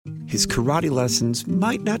his karate lessons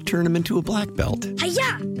might not turn him into a black belt.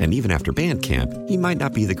 Hi-ya! And even after band camp, he might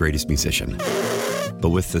not be the greatest musician.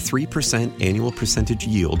 But with the 3% annual percentage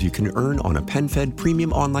yield you can earn on a PenFed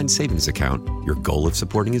premium online savings account, your goal of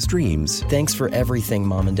supporting his dreams... Thanks for everything,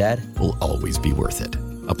 Mom and Dad. ...will always be worth it.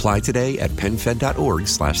 Apply today at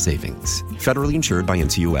PenFed.org/savings. Federally insured by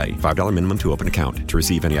NCUA. $5 minimum to open account. To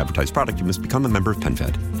receive any advertised product, you must become a member of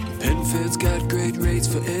PenFed. PenFed's got great rates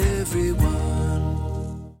for everyone.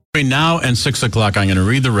 Between now and 6 o'clock, I'm going to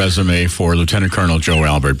read the resume for Lieutenant Colonel Joe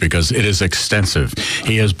Albert because it is extensive.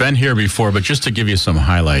 He has been here before, but just to give you some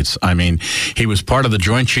highlights, I mean, he was part of the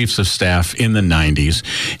Joint Chiefs of Staff in the 90s.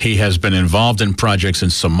 He has been involved in projects in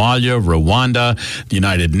Somalia, Rwanda, the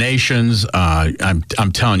United Nations.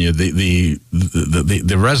 I'm telling you,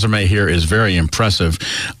 the resume here is very impressive.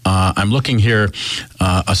 I'm looking here,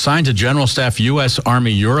 assigned to General Staff, U.S.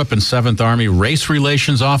 Army Europe and 7th Army, Race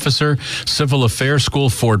Relations Officer, Civil Affairs School,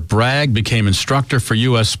 Fort Bragg, became instructor for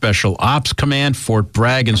U.S. Special Ops Command, Fort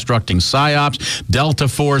Bragg instructing PSYOPs, Delta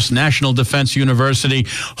Force, National Defense University.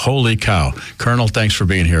 Holy cow. Colonel, thanks for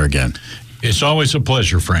being here again. It's always a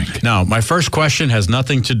pleasure, Frank. Now, my first question has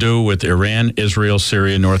nothing to do with Iran, Israel,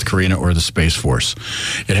 Syria, North Korea, or the Space Force.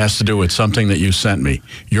 It has to do with something that you sent me.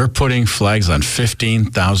 You're putting flags on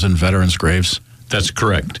 15,000 veterans' graves? That's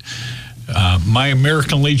correct. My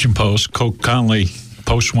American Legion post, Coke Conley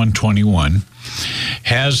Post 121,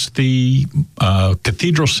 has the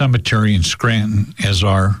Cathedral Cemetery in Scranton as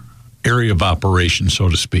our area of operation, so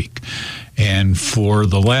to speak. And for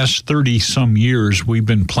the last 30-some years, we've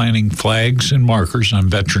been planting flags and markers on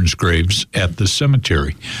veterans' graves at the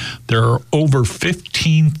cemetery. There are over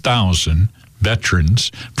 15,000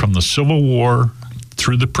 veterans from the Civil War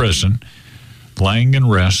through the present lying in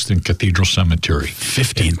rest in Cathedral Cemetery.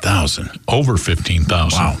 15,000? Over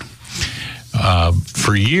 15,000. Wow.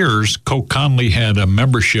 For years, Coke Conley had a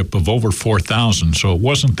membership of over 4,000, so it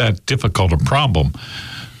wasn't that difficult a problem.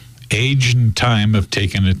 Age and time have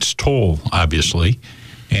taken its toll, obviously,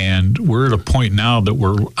 and we're at a point now that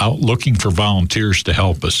we're out looking for volunteers to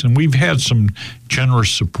help us. And we've had some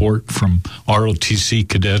generous support from ROTC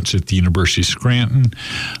cadets at the University of Scranton.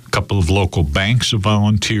 A couple of local banks have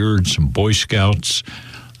volunteered, some Boy Scouts,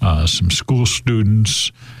 some school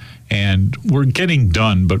students. And we're getting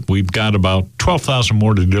done, but we've got about 12,000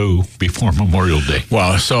 more to do before Memorial Day.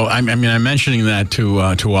 Wow. So, I'm mentioning that to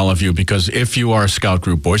all of you because if you are a scout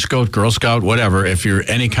group, Boy Scout, Girl Scout, whatever, if you're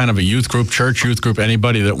any kind of a youth group, church youth group,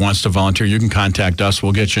 anybody that wants to volunteer, you can contact us.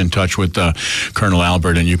 We'll get you in touch with Colonel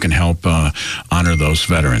Albert, and you can help honor those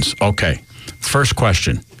veterans. Okay. First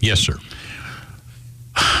question. Yes, sir.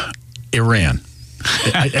 Iran.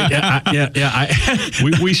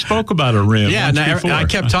 We spoke about Iran. Yeah, once before. I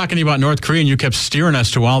kept talking about North Korea, and you kept steering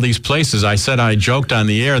us to all these places. I joked on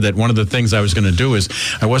the air that one of the things I was going to do is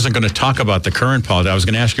I wasn't going to talk about the current politics. I was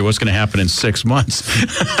going to ask you what's going to happen in 6 months.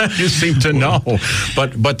 You seem to know,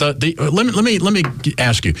 but let me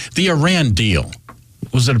ask you: the Iran deal,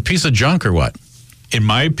 was it a piece of junk or what? In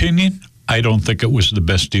my opinion, I don't think it was the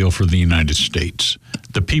best deal for the United States.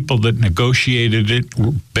 The people that negotiated it,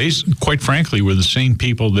 quite frankly, were the same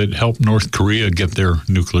people that helped North Korea get their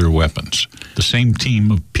nuclear weapons. The same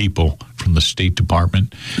team of people from the State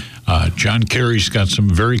Department. John Kerry's got some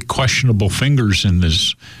very questionable fingers in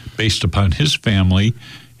this based upon his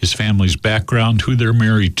family's background, who they're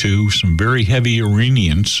married to, some very heavy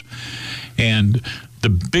Iranians. And the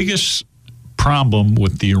biggest problem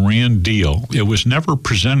with the Iran deal, it was never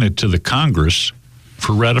presented to the Congress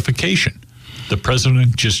for ratification. The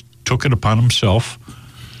president just took it upon himself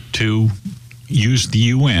to use the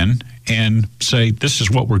UN and say, this is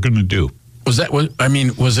what we're going to do. Was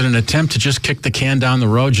it an attempt to just kick the can down the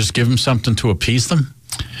road, just give them something to appease them?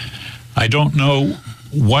 I don't know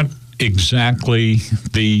what exactly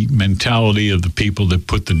the mentality of the people that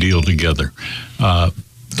put the deal together.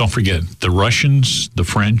 Don't forget, the Russians, the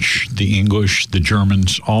French, the English, the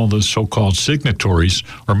Germans, all the so-called signatories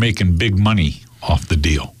are making big money off the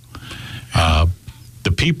deal.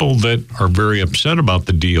 The people that are very upset about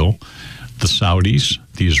the deal, the Saudis,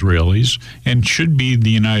 the Israelis, and should be the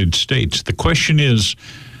United States. The question is,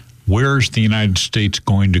 where's the United States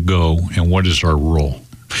going to go and what is our role?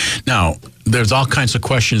 Now, there's all kinds of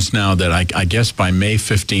questions now that I guess by May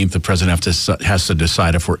 15th, the president has to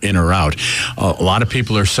decide if we're in or out. A lot of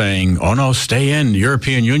people are saying, oh, no, stay in. The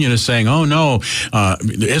European Union is saying, oh, no,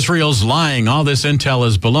 Israel's lying. All this intel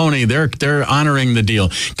is baloney. They're honoring the deal.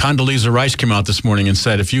 Condoleezza Rice came out this morning and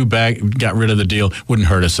said, if you got rid of the deal, it wouldn't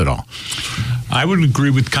hurt us at all. I would agree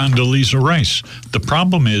with Condoleezza Rice. The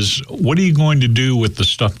problem is, what are you going to do with the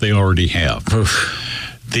stuff they already have?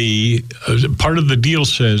 The part of the deal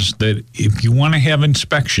says that if you want to have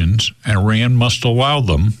inspections, Iran must allow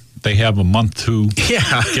them. They have a month to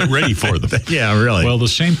get ready for them. Yeah, really. Well, the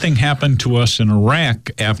same thing happened to us in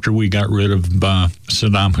Iraq after we got rid of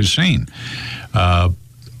Saddam Hussein.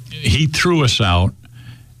 He threw us out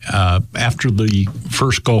after the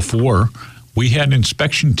first Gulf War. We had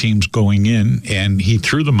inspection teams going in, and he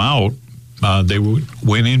threw them out. They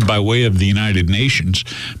went in by way of the United Nations,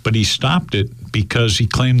 but he stopped it because he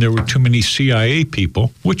claimed there were too many CIA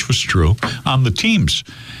people, which was true, on the teams.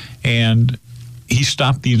 And he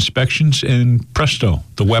stopped the inspections, and presto,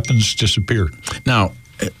 the weapons disappeared. Now,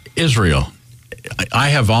 Israel, I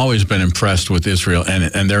have always been impressed with Israel,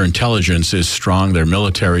 and their intelligence is strong, their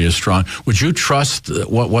military is strong. Would you trust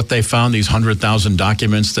what they found, these 100,000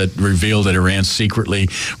 documents that reveal that Iran's secretly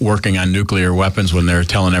working on nuclear weapons when they're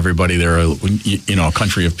telling everybody they're a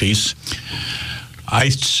country of peace? I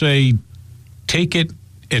say take it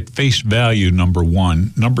at face value, number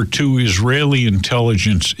one. Number two, Israeli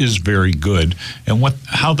intelligence is very good. And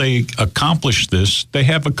how they accomplish this, they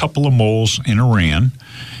have a couple of moles in Iran,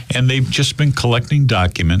 and they've just been collecting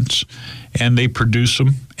documents, and they produce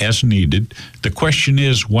them as needed. The question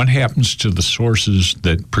is, what happens to the sources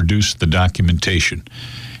that produce the documentation?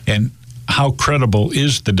 And how credible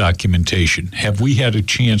is the documentation? Have we had a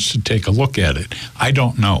chance to take a look at it? I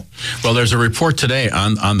don't know. Well, there's a report today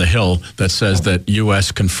on the Hill that says that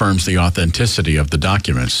U.S. confirms the authenticity of the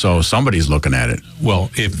documents. So somebody's looking at it. Well,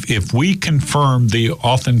 if we confirm the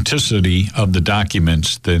authenticity of the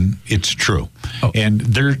documents, then it's true. Oh. And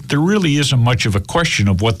there really isn't much of a question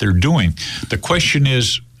of what they're doing. The question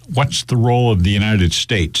is, what's the role of the United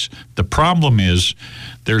States? The problem is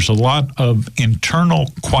there's a lot of internal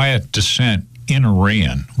quiet dissent in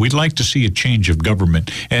Iran. We'd like to see a change of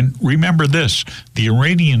government. And remember this, the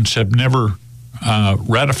Iranians have never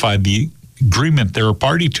ratified the agreement they're a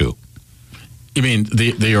party to. You mean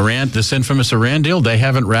the Iran, this infamous Iran deal, they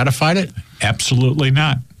haven't ratified it? Absolutely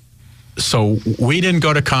not. So we didn't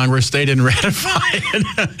go to Congress, they didn't ratify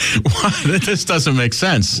it. This doesn't make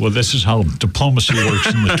sense. Well, this is how diplomacy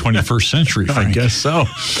works in the 21st century, Frank. I guess so.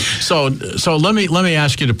 So let me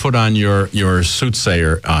ask you to put on your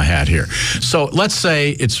soothsayer hat here. So let's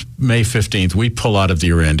say it's May 15th, we pull out of the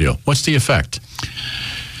Iran deal. What's the effect?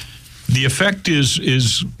 The effect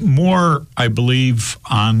is more, I believe,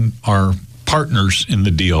 on our partners in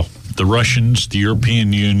the deal, the Russians, the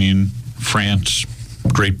European Union, France,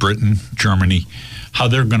 Great Britain, Germany, how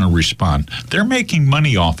they're going to respond. They're making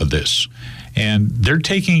money off of this, and they're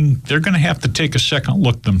going to have to take a second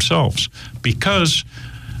look themselves, because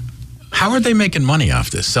how are they making money off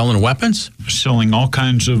this? Selling weapons? Selling all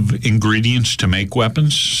kinds of ingredients to make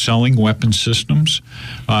weapons, selling weapon systems.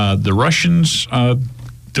 The Russians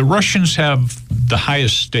have the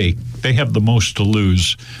highest stake. They have the most to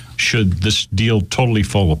lose should this deal totally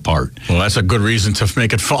fall apart. Well, that's a good reason to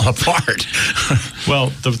make it fall apart.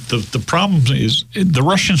 Well, the problem is the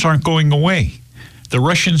Russians aren't going away. The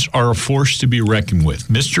Russians are a force to be reckoned with.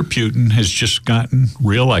 Mr. Putin has just gotten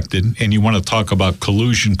reelected, and you want to talk about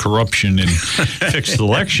collusion, corruption, and fixed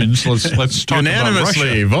elections. Let's talk about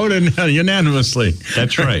Russia. Voted unanimously.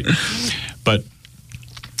 That's right. But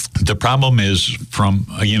the problem is, from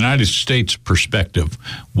a United States perspective,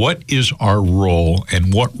 what is our role,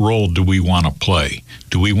 and what role do we want to play?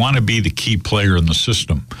 Do we want to be the key player in the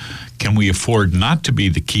system? Can we afford not to be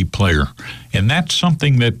the key player? And that's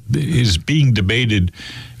something that is being debated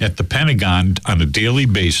at the Pentagon on a daily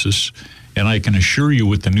basis. And I can assure you,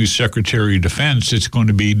 with the new Secretary of Defense, it's going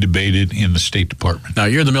to be debated in the State Department. Now,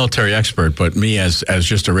 you're the military expert, but me as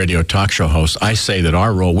just a radio talk show host, I say that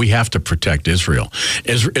our role, we have to protect Israel.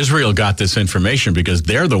 Israel got this information because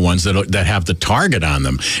they're the ones that have the target on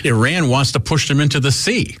them. Iran wants to push them into the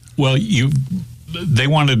sea. Well, they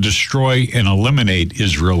want to destroy and eliminate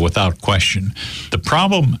Israel without question. The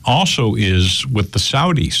problem also is with the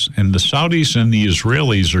Saudis, and the Saudis and the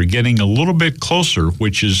Israelis are getting a little bit closer,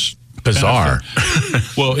 which is bizarre.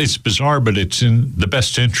 Well, it's bizarre, but it's in the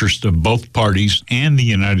best interest of both parties and the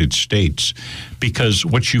United States, because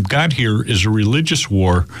what you've got here is a religious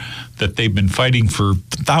war that they've been fighting for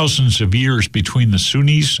thousands of years between the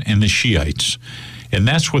Sunnis and the Shiites. And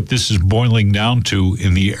that's what this is boiling down to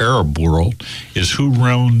in the Arab world, is who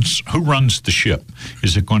runs the ship.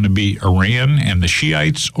 Is it going to be Iran and the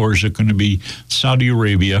Shiites, or is it going to be Saudi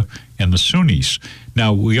Arabia and the Sunnis?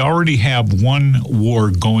 Now, we already have one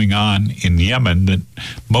war going on in Yemen that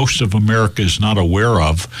most of America is not aware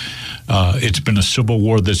of. It's been a civil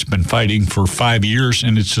war that's been fighting for 5 years,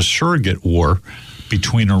 and it's a surrogate war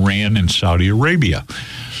between Iran and Saudi Arabia.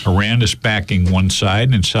 Iran is backing one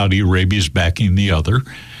side, and Saudi Arabia is backing the other.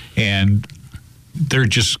 And they're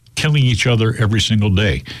just killing each other every single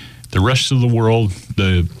day. The rest of the world,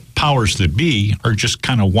 the powers that be, are just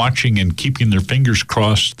kind of watching and keeping their fingers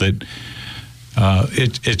crossed that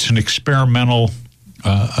it's an experimental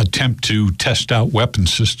attempt to test out weapon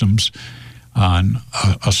systems on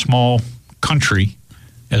a small country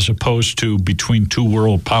as opposed to between two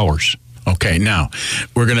world powers. Okay, now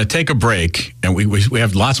we're going to take a break, and we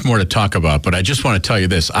have lots more to talk about, but I just want to tell you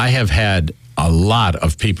this. I have had a lot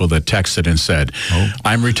of people that texted and said,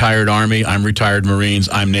 I'm retired Army, I'm retired Marines,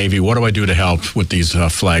 I'm Navy. What do I do to help with these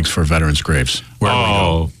flags for veterans' graves? Where do we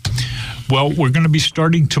go? Well, we're going to be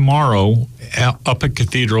starting tomorrow up at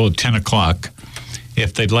Cathedral at 10 o'clock.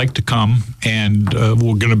 If they'd like to come, and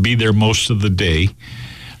we're going to be there most of the day,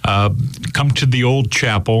 come to the old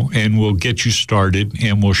chapel and we'll get you started,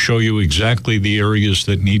 and we'll show you exactly the areas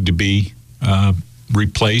that need to be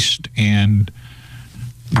replaced and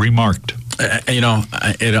remarked. It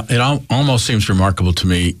almost seems remarkable to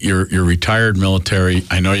me. You're retired military.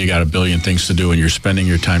 I know you got a billion things to do, and you're spending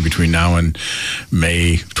your time between now and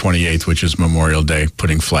May 28th, which is Memorial Day,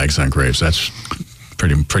 putting flags on graves. That's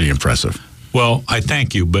pretty impressive. Well, I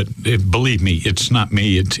thank you, but believe me, it's not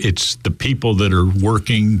me. It's the people that are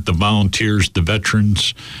working, the volunteers, the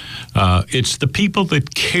veterans. It's the people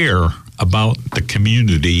that care about the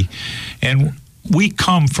community. And we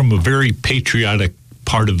come from a very patriotic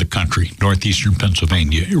part of the country, northeastern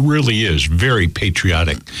Pennsylvania. It really is very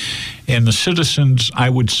patriotic. And the citizens, I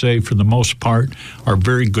would say, for the most part, are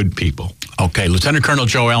very good people. Okay, Lieutenant Colonel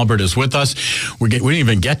Joe Albert is with us. We didn't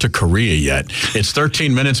even get to Korea yet. It's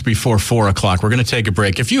 13 minutes before 4 o'clock. We're going to take a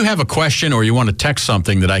break. If you have a question or you want to text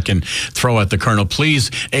something that I can throw at the Colonel, please,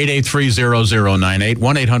 883-0098,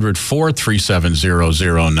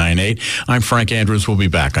 1-800-437-0098. I'm Frank Andrews. We'll be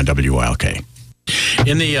back on WILK.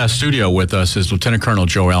 In the studio with us is Lieutenant Colonel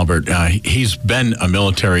Joe Albert. He's been a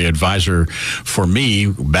military advisor for me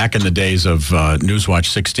back in the days of Newswatch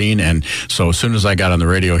 16, and so as soon as I got on the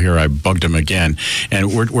radio here, I bugged him again.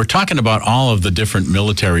 And we're talking about all of the different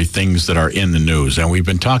military things that are in the news, and we've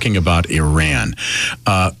been talking about Iran.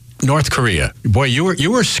 North Korea. Boy,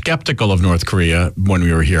 you were skeptical of North Korea when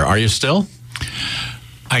we were here. Are you still?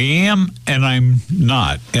 I am, and I'm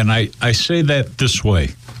not. And I say that this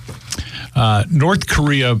way. North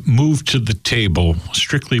Korea moved to the table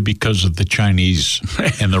strictly because of the Chinese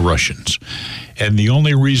and the Russians. And the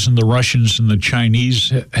only reason the Russians and the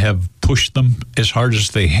Chinese have pushed them as hard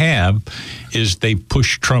as they have is they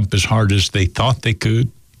pushed Trump as hard as they thought they could,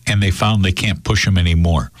 and they found they can't push him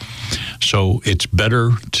anymore. So it's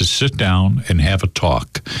better to sit down and have a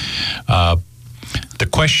talk. The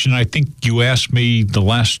question I think you asked me the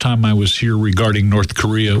last time I was here regarding North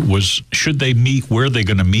Korea was, should they meet? Where are they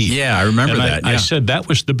going to meet? Yeah, I remember that. I said that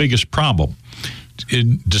was the biggest problem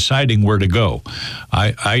in deciding where to go.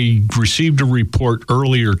 I received a report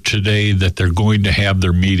earlier today that they're going to have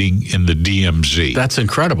their meeting in the DMZ. That's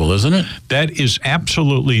incredible, isn't it? That is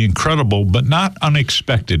absolutely incredible, but not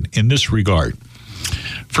unexpected in this regard.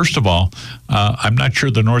 First of all, I'm not sure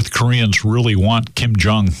the North Koreans really want Kim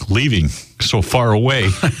Jong leaving so far away.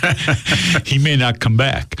 He may not come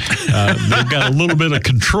back. They've got a little bit of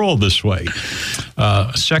control this way.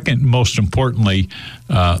 Second, most importantly,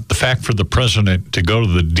 the fact for the president to go to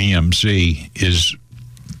the DMZ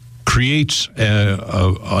creates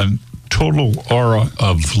a total aura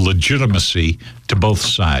of legitimacy to both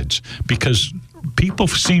sides, because people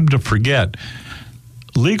seem to forget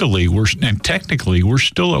legally and technically we're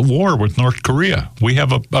still at war with North Korea. We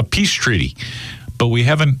have a peace treaty, but we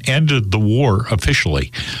haven't ended the war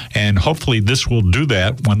officially. And hopefully this will do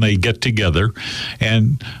that when they get together.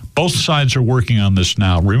 And both sides are working on this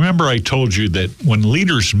now. Remember, I told you that when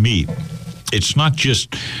leaders meet, it's not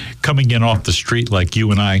just coming in off the street like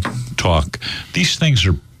you and I talk. These things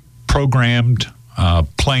are programmed,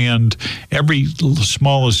 planned, every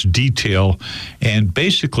smallest detail, and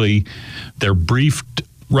basically they're briefed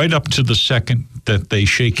right up to the second that they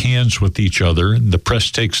shake hands with each other and the press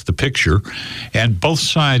takes the picture, and both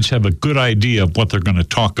sides have a good idea of what they're going to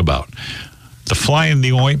talk about. The fly in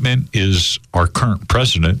the ointment is our current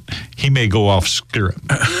president. He may go off script,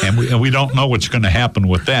 and we don't know what's going to happen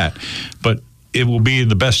with that, but it will be in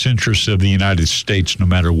the best interest of the United States no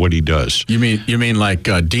matter what he does. You mean like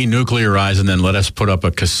denuclearize and then let us put up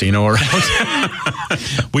a casino around?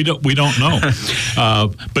 We don't know.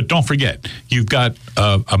 But don't forget, you've got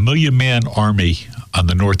a 1 million-man army on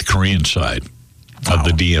the North Korean side of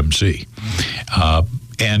the DMZ.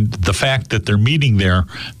 And the fact that they're meeting there,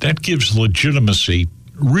 that gives legitimacy,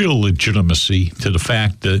 real legitimacy to the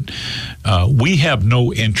fact that we have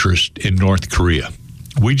no interest in North Korea.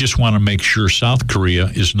 We just want to make sure South Korea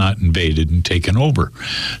is not invaded and taken over.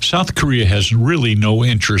 South Korea has really no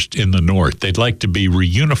interest in the North. They'd like to be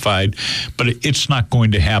reunified, but it's not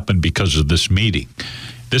going to happen because of this meeting.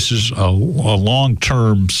 This is a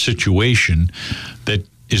long-term situation that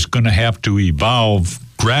is going to have to evolve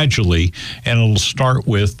gradually, and it'll start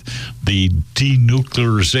with the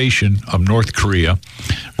denuclearization of North Korea,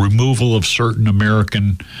 removal of certain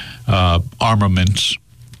American armaments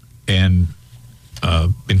and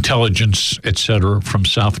intelligence, etc., from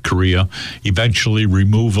South Korea, eventually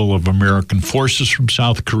removal of American forces from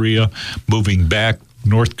South Korea, moving back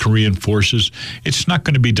North Korean forces. It's not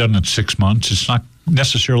going to be done in 6 months. It's not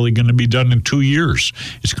necessarily going to be done in 2 years.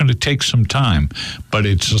 It's going to take some time, but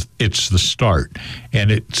it's the start,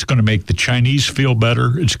 and it's going to make the Chinese feel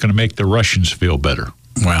better. It's going to make the Russians feel better.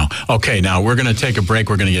 Wow. Okay, now we're going to take a break.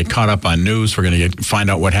 We're going to get caught up on news. We're going to find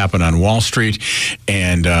out what happened on Wall Street.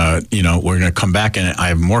 And, we're going to come back, and I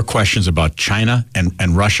have more questions about China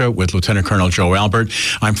and Russia with Lieutenant Colonel Joe Albert.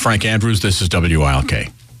 I'm Frank Andrews. This is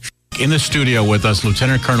WILK. In the studio with us,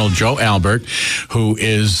 Lieutenant Colonel Joe Albert, who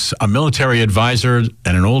is a military advisor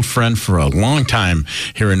and an old friend for a long time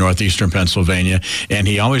here in northeastern Pennsylvania, and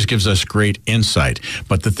he always gives us great insight.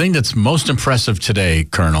 But the thing that's most impressive today,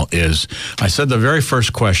 Colonel, is I said the very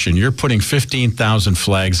first question, you're putting 15,000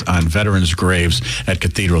 flags on veterans' graves at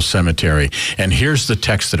Cathedral Cemetery, and here's the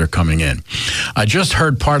texts that are coming in. I just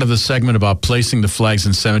heard part of the segment about placing the flags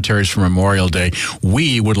in cemeteries for Memorial Day.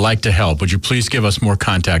 We would like to help. Would you please give us more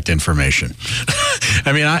contact information?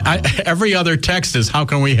 I mean, every other text is, how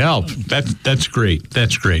can we help? That's great.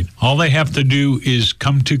 That's great. All they have to do is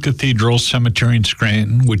come to Cathedral Cemetery in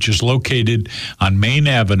Scranton, which is located on Main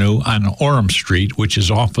Avenue on Orem Street, which is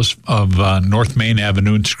off of North Main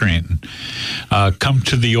Avenue in Scranton. Come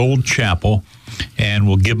to the old chapel, and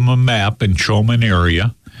we'll give them a map and show them an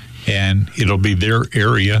area. And it'll be their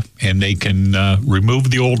area, and they can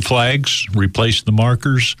remove the old flags, replace the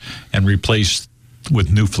markers, and replace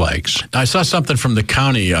with new flags. I saw something from the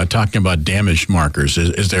county talking about damaged markers.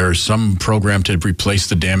 Is there some program to replace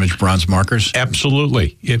the damaged bronze markers?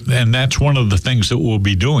 Absolutely. And that's one of the things that we'll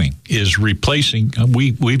be doing is replacing.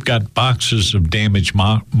 We've got boxes of damaged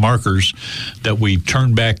markers that we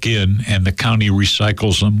turn back in, and the county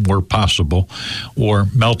recycles them where possible or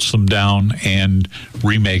melts them down and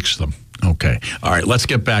remakes them. Okay. All right. Let's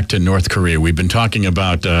get back to North Korea. We've been talking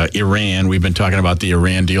about Iran. We've been talking about the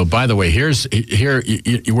Iran deal. By the way, here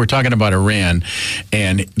we're talking about Iran,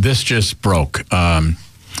 and this just broke.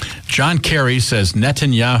 John Kerry says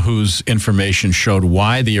Netanyahu's information showed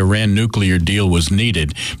why the Iran nuclear deal was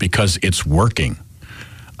needed because it's working.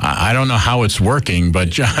 I don't know how it's working, but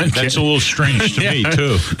John... That's a little strange to me,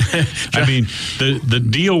 too. I mean, the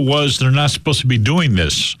deal was they're not supposed to be doing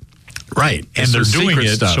this. Right. And they're doing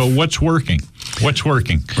it, stuff. So what's working? What's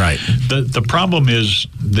working? Right. The problem is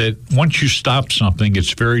that once you stop something,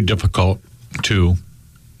 it's very difficult to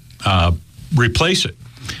replace it.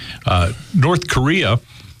 North Korea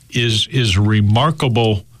is a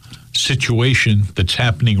remarkable situation that's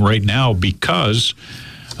happening right now because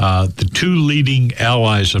the two leading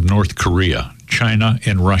allies of North Korea, China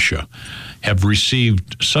and Russia, have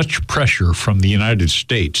received such pressure from the United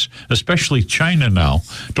States, especially China now.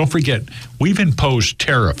 Don't forget, we've imposed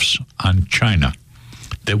tariffs on China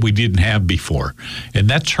that we didn't have before, and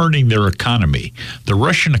that's hurting their economy. The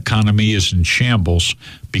Russian economy is in shambles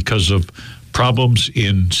because of problems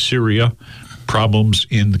in Syria, problems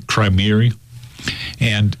in the Crimea,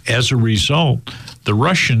 and as a result, the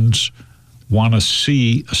Russians want to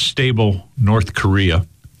see a stable North Korea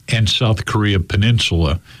and South Korea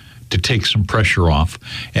peninsula to take some pressure off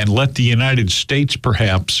and let the United States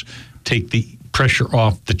perhaps take the pressure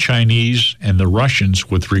off the Chinese and the Russians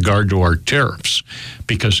with regard to our tariffs,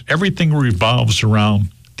 because everything revolves around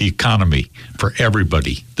the economy for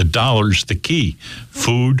everybody. The dollar's the key.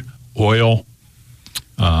 Food, oil,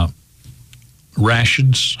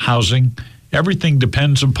 rations, housing, everything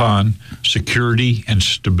depends upon security and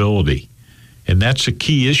stability. And that's a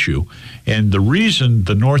key issue. And the reason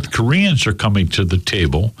the North Koreans are coming to the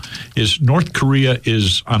table is North Korea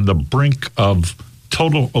is on the brink of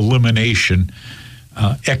total elimination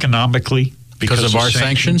economically because of our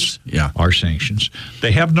sanctions? Yeah. Our sanctions.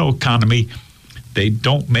 They have no economy. They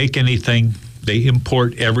don't make anything. They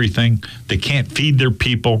import everything. They can't feed their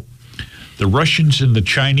people. The Russians and the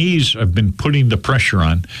Chinese have been putting the pressure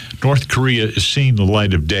on. North Korea is seeing the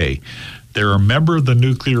light of day. They're a member of the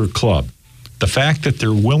nuclear club. The fact that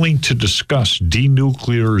they're willing to discuss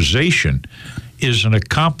denuclearization is an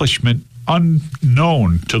accomplishment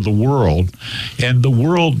unknown to the world, and the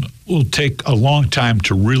world will take a long time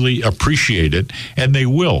to really appreciate it, and they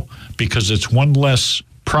will, because it's one less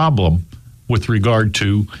problem with regard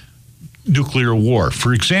to nuclear war.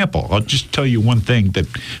 For example, I'll just tell you one thing that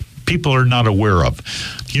people are not aware of.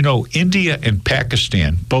 You know, India and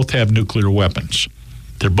Pakistan both have nuclear weapons.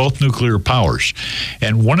 They're both nuclear powers.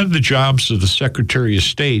 And one of the jobs of the Secretary of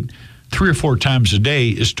State 3 or 4 times a day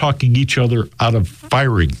is talking each other out of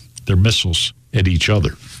firing their missiles at each other.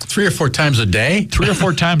 3 or 4 times a day? 3 or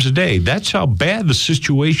 4 times a day. That's how bad the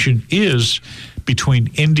situation is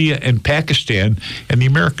between India and Pakistan, and the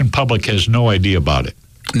American public has no idea about it.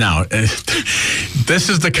 Now, this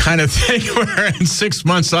is the kind of thing where in 6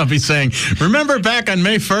 months I'll be saying, remember back on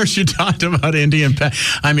May 1st you talked about India and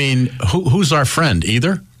I mean, who's our friend?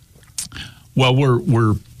 Either? Well,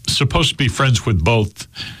 we're supposed to be friends with both.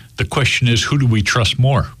 The question is, who do we trust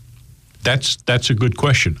more? That's a good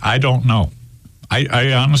question. I don't know.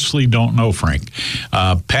 I honestly don't know, Frank.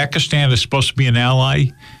 Pakistan is supposed to be an ally.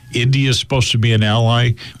 India is supposed to be an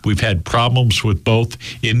ally. We've had problems with both.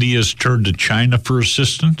 India's turned to China for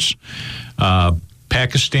assistance.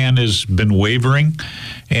 Pakistan has been wavering.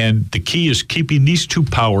 And the key is keeping these two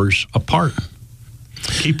powers apart,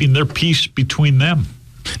 keeping their peace between them.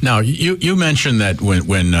 Now, you mentioned that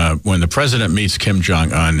when the president meets Kim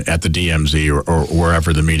Jong-un at the DMZ or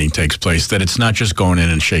wherever the meeting takes place, that it's not just going in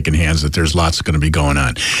and shaking hands, that there's lots going to be going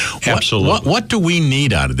on. Absolutely. What do we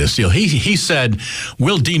need out of this deal? He said,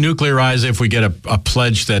 we'll denuclearize if we get a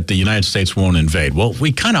pledge that the United States won't invade. Well,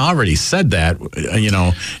 we kind of already said that, you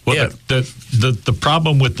know. Well, the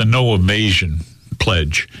problem with the no invasion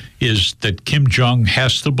pledge is that Kim Jong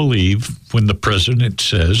has to believe when the president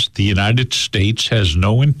says the United States has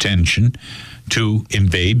no intention to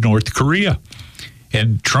invade North Korea.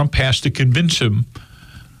 And Trump has to convince him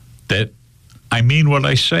that I mean what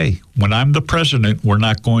I say. When I'm the president, we're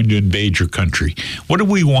not going to invade your country. What do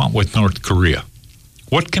we want with North Korea?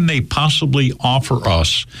 What can they possibly offer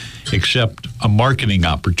us except a marketing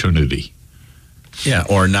opportunity? Yeah,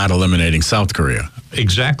 or not eliminating South Korea.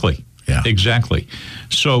 Exactly. Yeah. Exactly.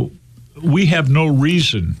 So we have no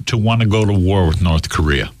reason to want to go to war with North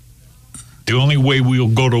Korea. The only way we'll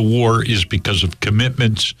go to war is because of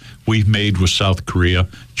commitments we've made with South Korea,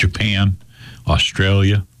 Japan,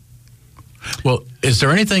 Australia. Well, is there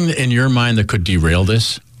anything in your mind that could derail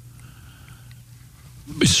this?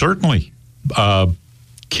 Certainly.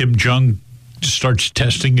 Kim Jong starts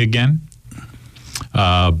testing again.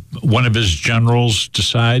 One of his generals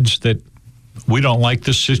decides that we don't like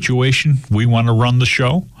this situation. We want to run the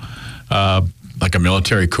show. Like a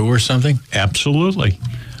military coup or something? Absolutely.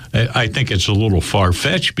 I think it's a little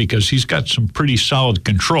far-fetched because he's got some pretty solid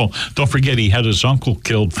control. Don't forget he had his uncle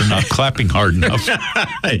killed for not clapping hard enough.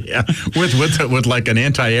 Yeah, with like an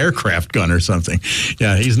anti-aircraft gun or something.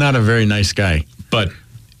 Yeah, he's not a very nice guy. But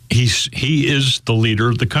he is the leader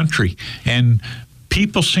of the country. And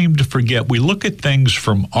people seem to forget. We look at things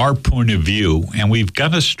from our point of view, and we've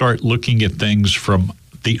got to start looking at things from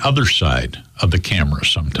the other side of the camera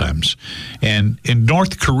sometimes. And in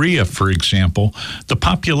North Korea, for example, the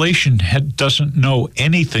population doesn't know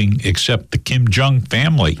anything except the Kim Jong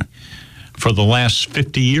family for the last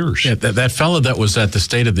 50 years. Yeah, that fellow that was at the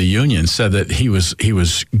State of the Union said that he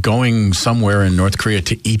was going somewhere in North Korea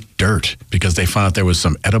to eat dirt because they found out there was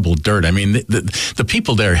some edible dirt. I mean, the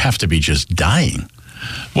people there have to be just dying.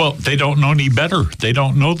 Well, they don't know any better. They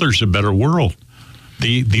don't know there's a better world.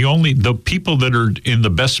 The people that are in the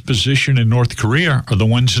best position in North Korea are the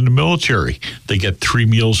ones in the military. They get 3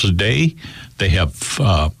 meals a day. They have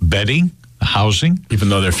bedding, housing. Even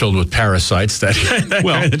though they're filled with parasites.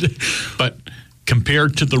 But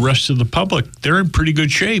compared to the rest of the public, they're in pretty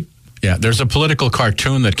good shape. Yeah, there's a political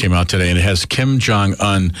cartoon that came out today, and it has Kim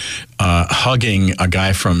Jong-un hugging a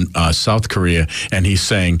guy from South Korea, and he's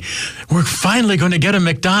saying, "We're finally going to get a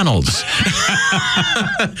McDonald's."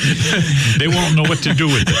 They won't know what to do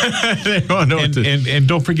with it. They won't know what to do. And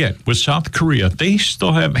don't forget, with South Korea, they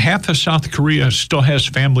still have half of South Korea still has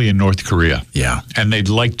family in North Korea. Yeah. And they'd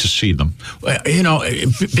like to see them. You know,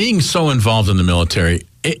 being so involved in the military,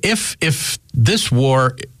 if this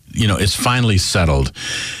war, you know, is finally settled,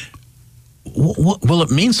 will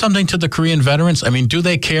it mean something to the Korean veterans? I mean, do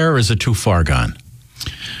they care, or is it too far gone?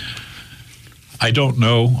 I don't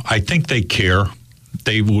know. I think they care.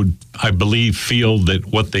 They would, I believe, feel that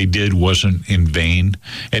what they did wasn't in vain.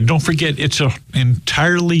 And don't forget, it's an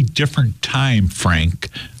entirely different time, Frank,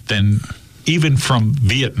 than even from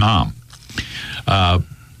Vietnam.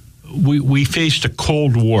 We faced a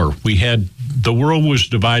Cold War. We had the world was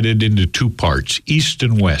divided into two parts, East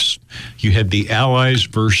and West. You had the Allies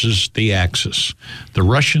versus the Axis. The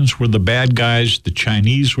Russians were the bad guys, the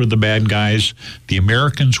Chinese were the bad guys, the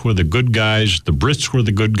Americans were the good guys, the Brits were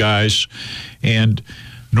the good guys, and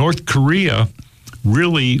North Korea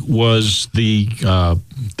really was the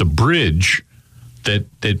bridge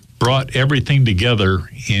that brought everything together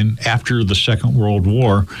in after the Second World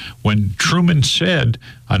War, when Truman said,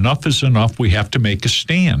 enough is enough, we have to make a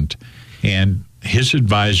stand. And his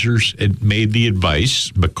advisors had made the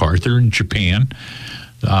advice, MacArthur in Japan,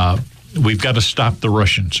 we've got to stop the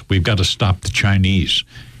Russians, we've got to stop the Chinese.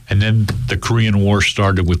 And then the Korean War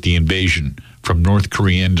started with the invasion from North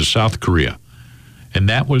Korea into South Korea. And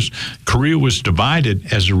Korea was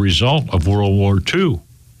divided as a result of World War II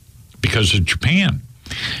because of Japan.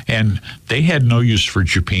 And they had no use for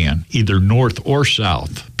Japan, either North or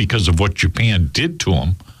South, because of what Japan did to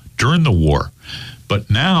them during the war. But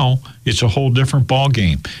now it's a whole different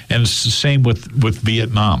ballgame. And it's the same with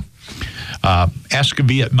Vietnam. Ask a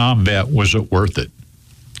Vietnam vet, was it worth it?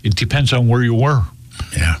 It depends on where you were.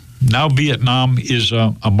 Yeah. Now Vietnam is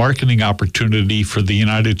a marketing opportunity for the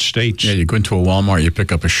United States. Yeah, you go into a Walmart, you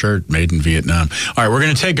pick up a shirt made in Vietnam. All right, we're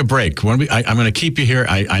going to take a break. I'm going to keep you here.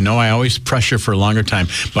 I know I always press you for a longer time,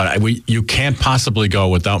 but you can't possibly go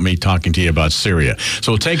without me talking to you about Syria.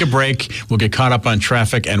 So we'll take a break. We'll get caught up on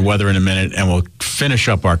traffic and weather in a minute, and we'll finish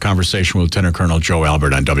up our conversation with Lieutenant Colonel Joe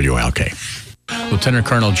Albert on WLK. Lieutenant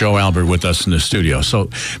Colonel Joe Albert with us in the studio.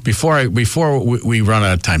 So before we run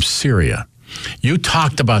out of time, Syria. You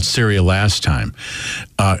talked about Syria last time.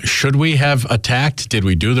 Should we have attacked? Did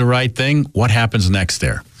we do the right thing? What happens next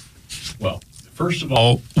there? Well, first of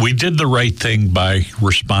all, we did the right thing by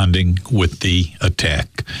responding with the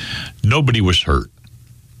attack. Nobody was hurt.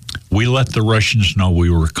 We let the Russians know we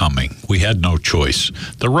were coming. We had no choice.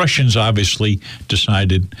 The Russians obviously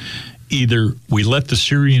decided either we let the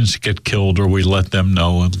Syrians get killed or we let them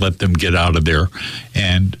know and let them get out of there.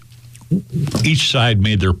 And each side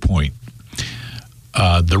made their point.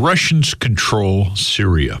 The Russians control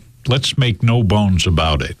Syria. Let's make no bones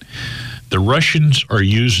about it. The Russians are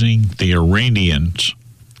using the Iranians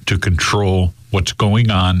to control what's going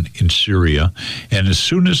on in Syria. And as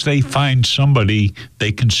soon as they find somebody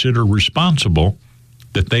they consider responsible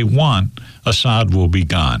that they want, Assad will be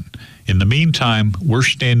gone. In the meantime, we're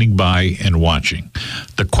standing by and watching.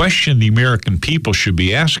 The question the American people should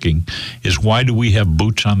be asking is, why do we have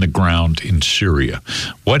boots on the ground in Syria?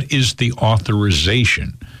 What is the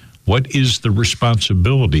authorization? What is the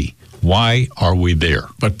responsibility? Why are we there?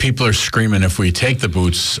 But people are screaming, if we take the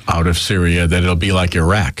boots out of Syria, that it'll be like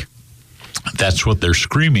Iraq. That's what they're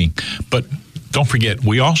screaming. But don't forget,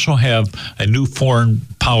 we also have a new foreign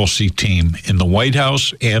policy team in the White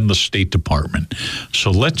House and the State Department. So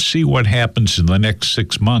let's see what happens in the next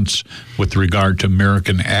 6 months with regard to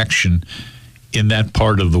American action in that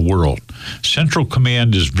part of the world. Central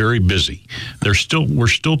Command is very busy. We're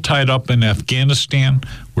still tied up in Afghanistan.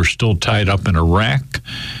 We're still tied up in Iraq.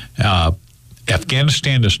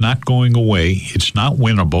 Afghanistan is not going away. It's not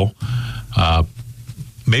winnable.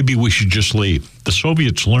 Maybe we should just leave. The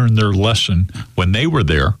Soviets learned their lesson when they were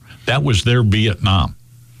there. That was their Vietnam.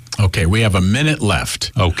 Okay, we have a minute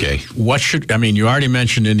left. Okay. You already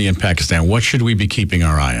mentioned India and Pakistan. What should we be keeping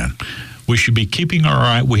our eye on? We should be keeping our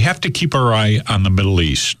eye. We have to keep our eye on the Middle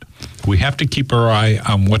East. We have to keep our eye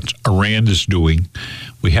on what Iran is doing.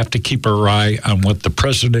 We have to keep our eye on what the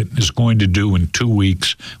president is going to do in 2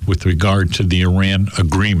 weeks with regard to the Iran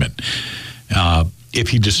agreement. If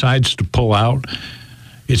he decides to pull out,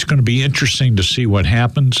 it's going to be interesting to see what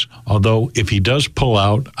happens, although if he does pull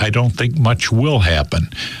out, I don't think much will happen.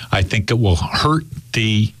 I think it will hurt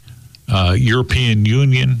the European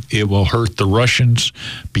Union. It will hurt the Russians,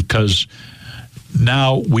 because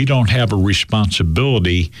now we don't have a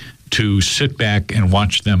responsibility to sit back and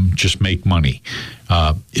watch them just make money.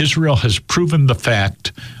 Israel has proven the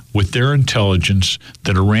fact with their intelligence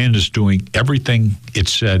that Iran is doing everything it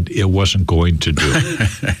said it wasn't going to do.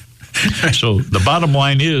 So the bottom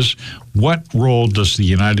line is, what role does the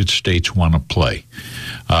United States want to play?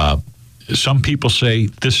 Some people say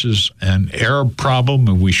this is an Arab problem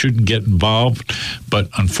and we shouldn't get involved, but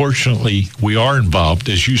unfortunately we are involved.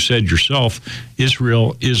 As you said yourself,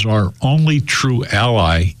 Israel is our only true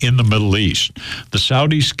ally in the Middle East. The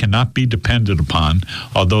Saudis cannot be depended upon,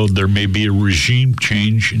 although there may be a regime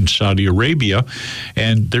change in Saudi Arabia,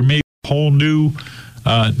 and there may be a whole new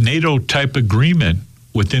NATO-type agreement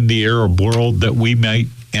within the Arab world that we might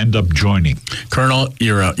end up joining. Colonel,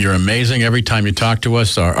 you're amazing. Every time you talk to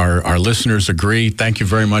us, our listeners agree. Thank you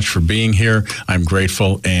very much for being here. I'm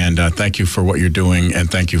grateful, and thank you for what you're doing,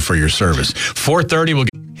 and thank you for your service. 4:30, we'll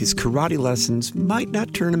get his karate lessons might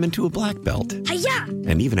not turn him into a black belt. Hi-ya!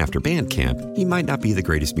 And even after band camp, he might not be the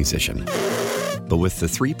greatest musician. But with the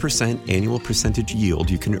 3% annual percentage yield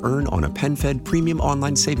you can earn on a PenFed premium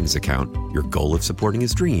online savings account, your goal of supporting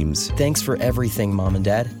his dreams Thanks for everything, Mom and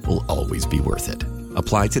Dad. will always be worth it.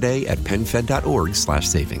 Apply today at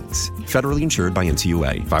PenFed.org/savings. Federally insured by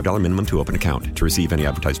NCUA. $5 minimum to open account. To receive any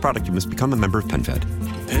advertised product, you must become a member of PenFed.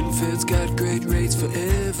 PenFed's got great rates for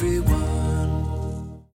everyone.